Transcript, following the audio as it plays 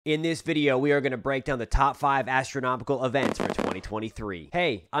In this video, we are going to break down the top 5 astronomical events for 2023.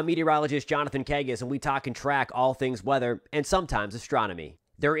 Hey, I'm meteorologist Jonathan Kegges, and we talk and track all things weather and sometimes astronomy.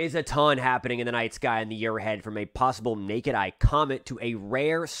 There is a ton happening in the night sky in the year ahead, from a possible naked-eye comet to a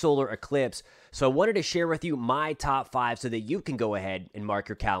rare solar eclipse, so I wanted to share with you my top 5 so that you can go ahead and mark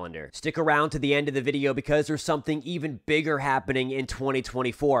your calendar. Stick around to the end of the video because there's something even bigger happening in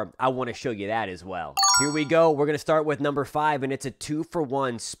 2024. I want to show you that as well. Here we go. We're going to start with number 5, and it's a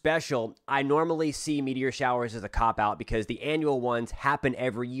 2-for-1 special. I normally see meteor showers as a cop-out because the annual ones happen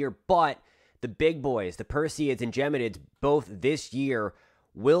every year, but the big boys, the Perseids and Geminids, both this year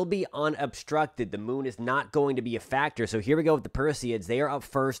will be unobstructed. The moon is not going to be a factor. So here we go with the Perseids. They are up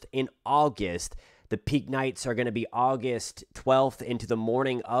first in August. The peak nights are going to be August 12th into the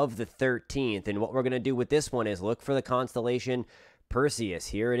morning of the 13th. And what we're going to do with this one is look for the constellation Perseus.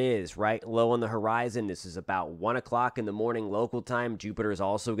 Here it is, right low on the horizon. This is about 1 o'clock in the morning local time. Jupiter is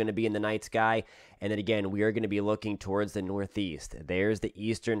also going to be in the night sky. And then again, we are going to be looking towards the northeast. There's the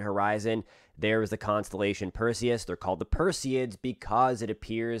eastern horizon. There is the constellation Perseus. They're called the Perseids because it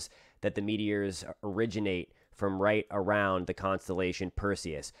appears that the meteors originate from right around the constellation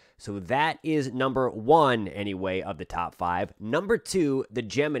Perseus. So that is number 1, anyway, of the top 5. Number 2, the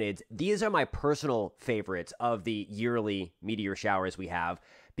Geminids. These are my personal favorites of the yearly meteor showers we have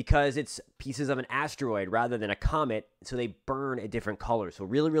because it's pieces of an asteroid rather than a comet, so they burn a different color. So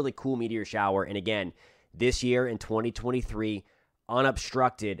really, really cool meteor shower. And again, this year in 2023,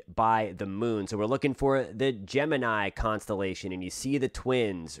 unobstructed by the moon. So we're looking for the Gemini constellation, and you see the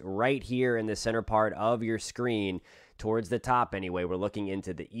twins right here in the center part of your screen towards the top. Anyway, we're looking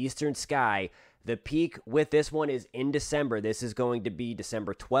into the eastern sky. The peak with this one is in December. This is going to be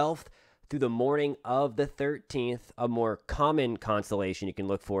December 12th through the morning of the 13th. A more common constellation you can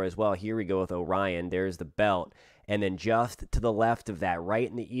look for as well. Here we go with Orion. There's the belt. And then just to the left of that, right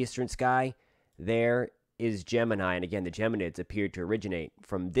in the eastern sky, there is Gemini. And again, the Geminids appeared to originate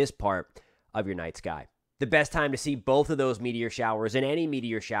from this part of your night sky. The best time to see both of those meteor showers and any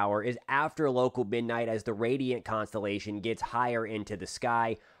meteor shower is after local midnight as the radiant constellation gets higher into the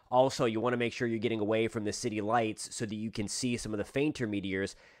sky. Also, you want to make sure you're getting away from the city lights so that you can see some of the fainter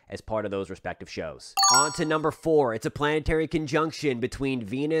meteors as part of those respective shows. On to number 4. It's a planetary conjunction between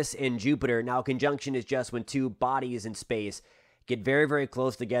Venus and Jupiter. Now, conjunction is just when two bodies in space get very, very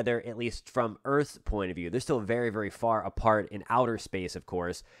close together, at least from Earth's point of view. They're still very, very far apart in outer space, of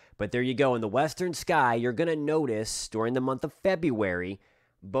course. But there you go. In the western sky, you're going to notice during the month of February,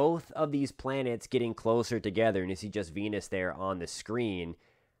 both of these planets getting closer together. And you see just Venus there on the screen.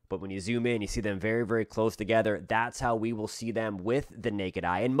 But when you zoom in, you see them very, very close together. That's how we will see them with the naked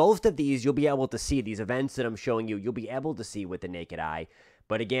eye. And most of these, you'll be able to see. These events that I'm showing you, you'll be able to see with the naked eye.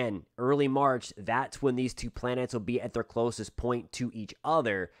 But again, early March, that's when these two planets will be at their closest point to each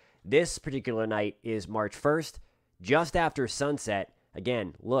other. This particular night is March 1st, just after sunset.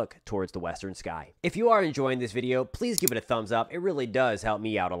 Again, look towards the western sky. If you are enjoying this video, please give it a thumbs up. It really does help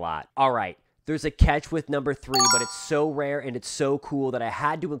me out a lot. All right, there's a catch with number 3, but it's so rare and it's so cool that I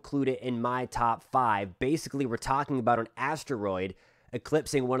had to include it in my top 5. Basically, we're talking about an asteroid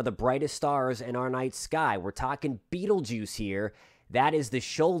eclipsing one of the brightest stars in our night sky. We're talking Betelgeuse here. That is the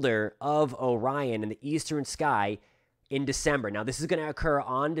shoulder of Orion in the eastern sky in December. Now, this is going to occur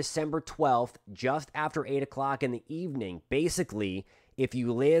on December 12th, just after 8 o'clock in the evening. Basically, if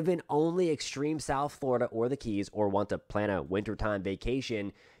you live in only extreme South Florida or the Keys or want to plan a wintertime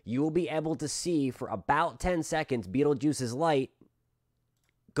vacation, you will be able to see for about 10 seconds Betelgeuse's light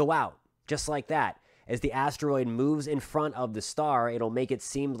go out, just like that. As the asteroid moves in front of the star, it'll make it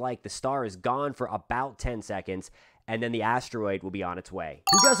seem like the star is gone for about 10 seconds, and then the asteroid will be on its way.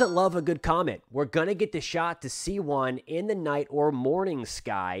 Who doesn't love a good comet? We're going to get the shot to see one in the night or morning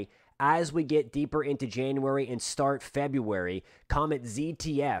sky as we get deeper into January and start February. Comet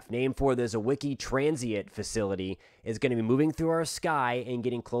ZTF, named for the Zwicky Transient Facility, is going to be moving through our sky and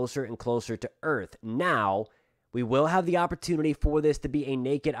getting closer and closer to Earth. Now, we will have the opportunity for this to be a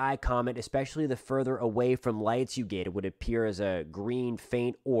naked eye comet, especially the further away from lights you get. It would appear as a green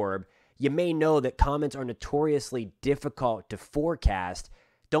faint orb. You may know that comets are notoriously difficult to forecast.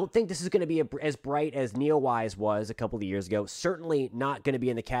 Don't think this is going to be as bright as Neowise was a couple of years ago. Certainly not going to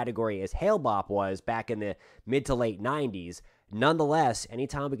be in the category as Hale-Bopp was back in the mid to late 90s. Nonetheless,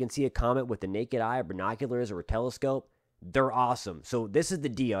 anytime we can see a comet with the naked eye, or binoculars, or a telescope, they're awesome. So this is the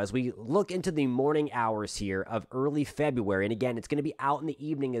deal. As we look into the morning hours here of early February, and again, it's going to be out in the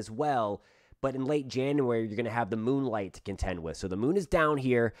evening as well, but in late January, you're going to have the moonlight to contend with. So the moon is down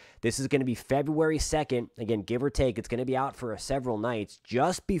here. This is going to be February 2nd. Again, give or take, it's going to be out for several nights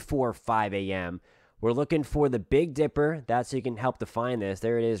just before 5 a.m. We're looking for the Big Dipper. That's so you can help define this.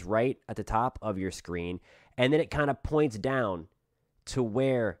 There it is right at the top of your screen. And then it kind of points down to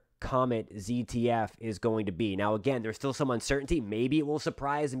where Comet ZTF is going to be. Now, again, there's still some uncertainty. Maybe it will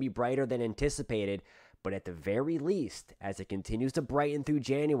surprise and be brighter than anticipated. But at the very least, as it continues to brighten through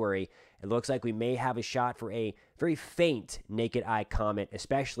January, it looks like we may have a shot for a very faint naked eye comet,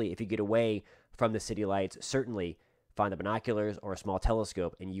 especially if you get away from the city lights. Certainly find the binoculars or a small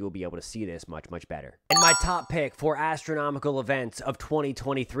telescope, and you will be able to see this much, much better. And my top pick for astronomical events of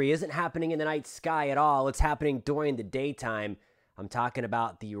 2023 isn't happening in the night sky at all. It's happening during the daytime. I'm talking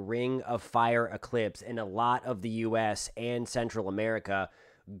about the Ring of Fire eclipse in a lot of the U.S. and Central America,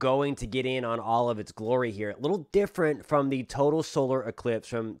 going to get in on all of its glory here. A little different from the total solar eclipse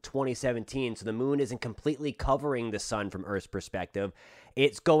from 2017. So the moon isn't completely covering the sun from Earth's perspective.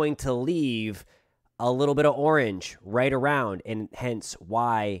 It's going to leave a little bit of orange right around, and hence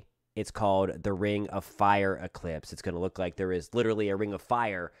why it's called the Ring of Fire eclipse. It's going to look like there is literally a ring of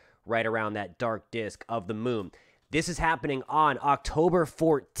fire right around that dark disk of the moon. This is happening on October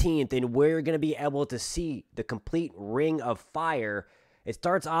 14th, and we're going to be able to see the complete Ring of Fire. It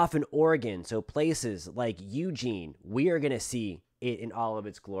starts off in Oregon, so places like Eugene, we are going to see it in all of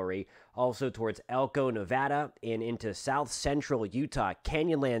its glory. Also towards Elko, Nevada, and into south central Utah,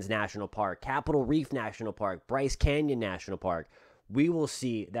 Canyonlands National Park, Capitol Reef National Park, Bryce Canyon National Park. We will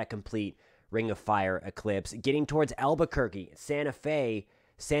see that complete Ring of Fire eclipse. Getting towards Albuquerque, Santa Fe,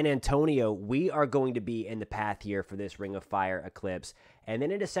 San Antonio, we are going to be in the path here for this Ring of Fire eclipse. And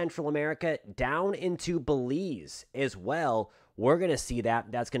then into Central America, down into Belize as well. We're going to see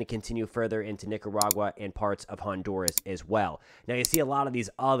that. That's going to continue further into Nicaragua and parts of Honduras as well. Now, you see a lot of these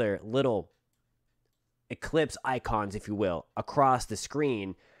other little eclipse icons, if you will, across the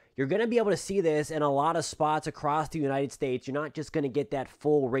screen. You're going to be able to see this in a lot of spots across the United States. You're not just going to get that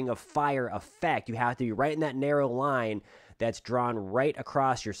full Ring of Fire effect. You have to be right in that narrow line that's drawn right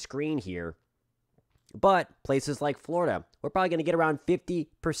across your screen here. But places like Florida, we're probably going to get around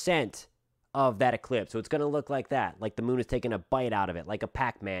 50% of that eclipse. So it's going to look like that, like the moon is taking a bite out of it, like a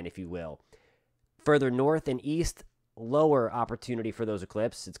Pac-Man, if you will. Further north and east, lower opportunity for those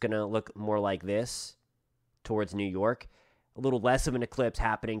eclipses. It's going to look more like this towards New York. A little less of an eclipse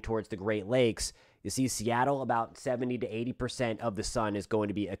happening towards the Great Lakes. You see Seattle, about 70 to 80% of the sun is going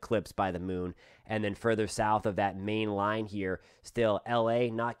to be eclipsed by the moon. And then further south of that main line here, still LA,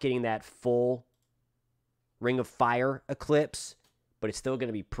 not getting that full Ring of Fire eclipse, but it's still going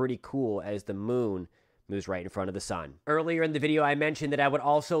to be pretty cool as the moon moves right in front of the sun. Earlier in the video, I mentioned that I would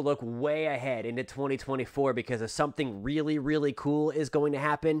also look way ahead into 2024 because of something really, really cool is going to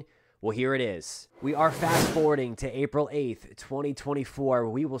happen. Well, here it is. We are fast forwarding to April 8th, 2024.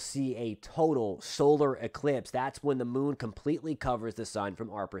 We will see a total solar eclipse. That's when the moon completely covers the sun from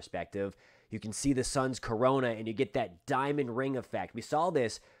our perspective. You can see the sun's corona and you get that diamond ring effect. We saw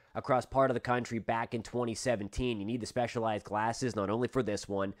this across part of the country back in 2017. You need the specialized glasses, not only for this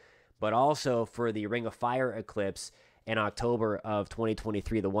one, but also for the Ring of Fire eclipse in October of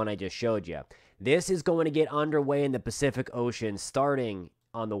 2023, the one I just showed you. This is going to get underway in the Pacific Ocean, starting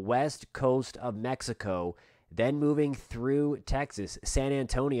on the west coast of Mexico, then moving through Texas, San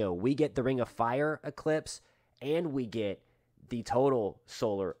Antonio. We get the Ring of Fire eclipse, and we get the total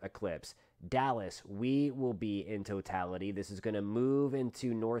solar eclipse. Dallas, we will be in totality. This is going to move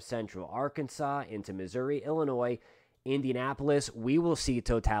into north central Arkansas, into Missouri, Illinois, Indianapolis. We will see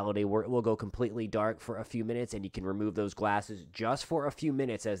totality where it will go completely dark for a few minutes, and you can remove those glasses just for a few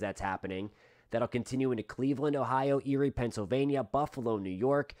minutes as that's happening. That'll continue into Cleveland, Ohio, Erie, Pennsylvania, Buffalo, New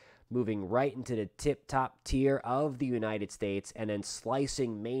York, moving right into the tip-top tier of the United States, and then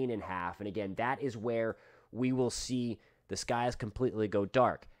slicing Maine in half. And again, that is where we will see the skies completely go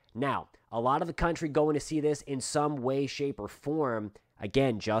dark. Now, a lot of the country going to see this in some way, shape, or form.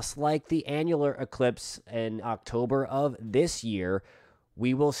 Again, just like the annular eclipse in October of this year,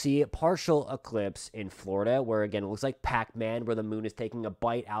 we will see a partial eclipse in Florida, where, again, it looks like Pac-Man, where the moon is taking a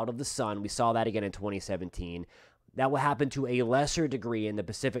bite out of the sun. We saw that again in 2017. That will happen to a lesser degree in the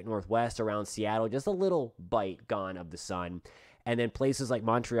Pacific Northwest around Seattle, just a little bite gone of the sun. And then places like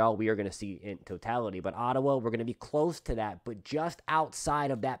Montreal, we are going to see in totality. But Ottawa, we're going to be close to that, but just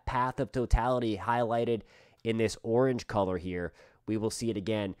outside of that path of totality highlighted in this orange color here. We will see it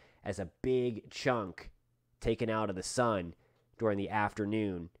again as a big chunk taken out of the sun during the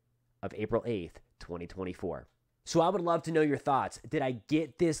afternoon of April 8th, 2024. So I would love to know your thoughts. Did I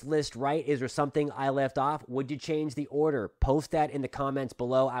get this list right? Is there something I left off? Would you change the order? Post that in the comments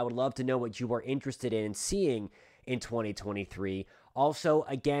below. I would love to know what you are interested in seeing in 2023. Also,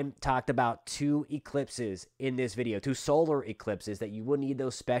 again, talked about 2 eclipses in this video, 2 solar eclipses that you will need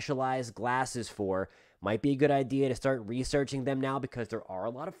those specialized glasses for. Might be a good idea to start researching them now because there are a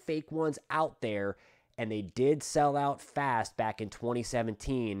lot of fake ones out there, and they did sell out fast back in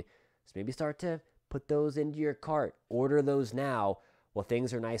 2017. So maybe start to put those into your cart. Order those now while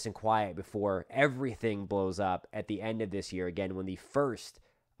things are nice and quiet before everything blows up at the end of this year, again, when the first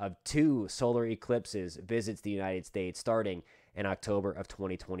of 2 solar eclipses visits the United States starting in October of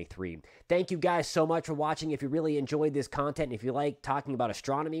 2023. Thank you guys so much for watching. If you really enjoyed this content, and if you like talking about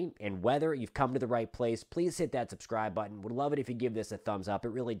astronomy and weather, you've come to the right place. Please hit that subscribe button. Would love it if you give this a thumbs up. It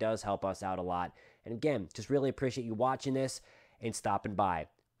really does help us out a lot. And again, just really appreciate you watching this and stopping by.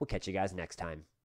 We'll catch you guys next time.